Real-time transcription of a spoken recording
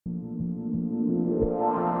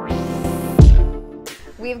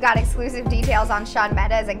We've got exclusive details on Shawn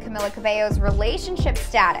Mendes and Camila Cabello's relationship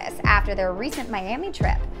status after their recent Miami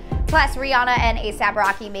trip. Plus, Rihanna and A$AP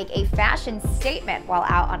Rocky make a fashion statement while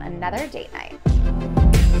out on another date night.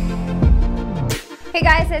 Hey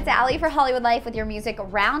guys, it's Allie for Hollywood Life with your music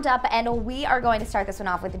roundup, and we are going to start this one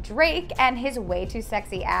off with Drake and his way too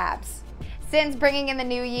sexy abs. Since bringing in the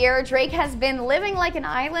new year, Drake has been living like an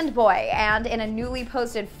island boy, and in a newly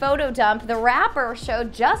posted photo dump, the rapper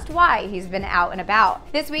showed just why he's been out and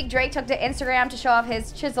about. This week, Drake took to Instagram to show off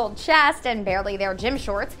his chiseled chest and barely there gym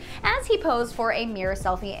shorts as he posed for a mirror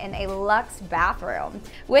selfie in a luxe bathroom.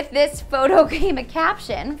 With this photo came a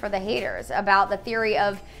caption for the haters about the theory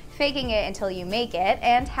of faking it until you make it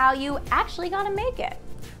and how you actually gotta make it.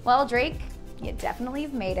 Well, Drake, you definitely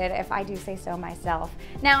have made it, if I do say so myself.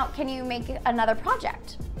 Now, can you make another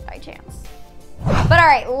project by chance? But all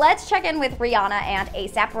right, let's check in with Rihanna and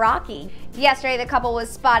A$AP Rocky. Yesterday, the couple was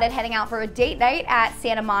spotted heading out for a date night at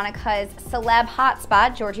Santa Monica's celeb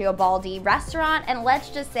hotspot, Giorgio Baldi restaurant, and let's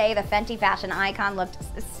just say the Fenty fashion icon looked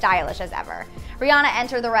as stylish as ever. Rihanna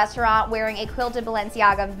entered the restaurant wearing a quilted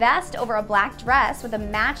Balenciaga vest over a black dress with a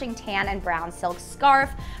matching tan and brown silk scarf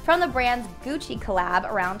from the brand's Gucci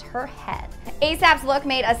collab around her head. A$AP's look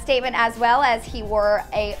made a statement as well, as he wore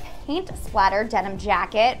a paint-splattered denim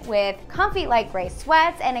jacket with comfy light gray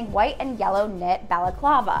sweats and a white and yellow knit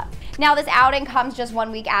balaclava. Now, this outing comes just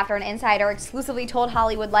 1 week after an insider exclusively told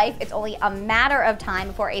Hollywood Life it's only a matter of time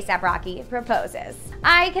before A$AP Rocky proposes.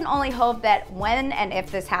 I can only hope that when and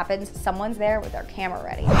if this happens, someone's there with their camera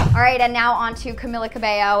ready. All right, and now on to Camila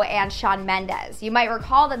Cabello and Shawn Mendes. You might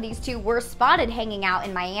recall that these two were spotted hanging out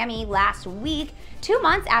in Miami last week, 2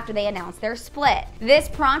 months after they announced their split. This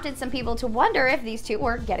prompted some people to wonder if these two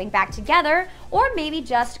were getting back together or maybe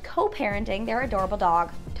just co-parenting their adorable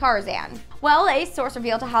dog, Tarzan. Well, a source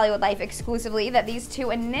revealed to Hollywood Life exclusively that these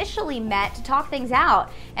two initially met to talk things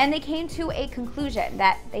out, and they came to a conclusion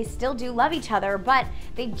that they still do love each other, but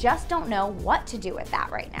they just don't know what to do with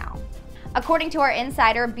that right now. According to our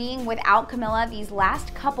insider, being without Camila these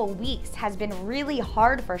last couple weeks has been really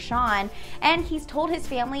hard for Shawn, and he's told his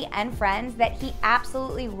family and friends that he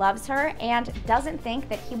absolutely loves her and doesn't think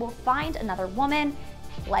that he will find another woman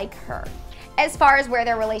like her. As far as where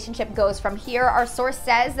their relationship goes from here, our source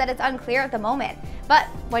says that it's unclear at the moment. But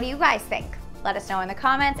what do you guys think? Let us know in the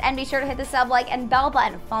comments, and be sure to hit the sub, like, and bell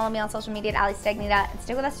button. Follow me on social media at Allie Stagnita, and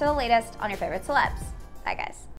stick with us for the latest on your favorite celebs. Bye, guys.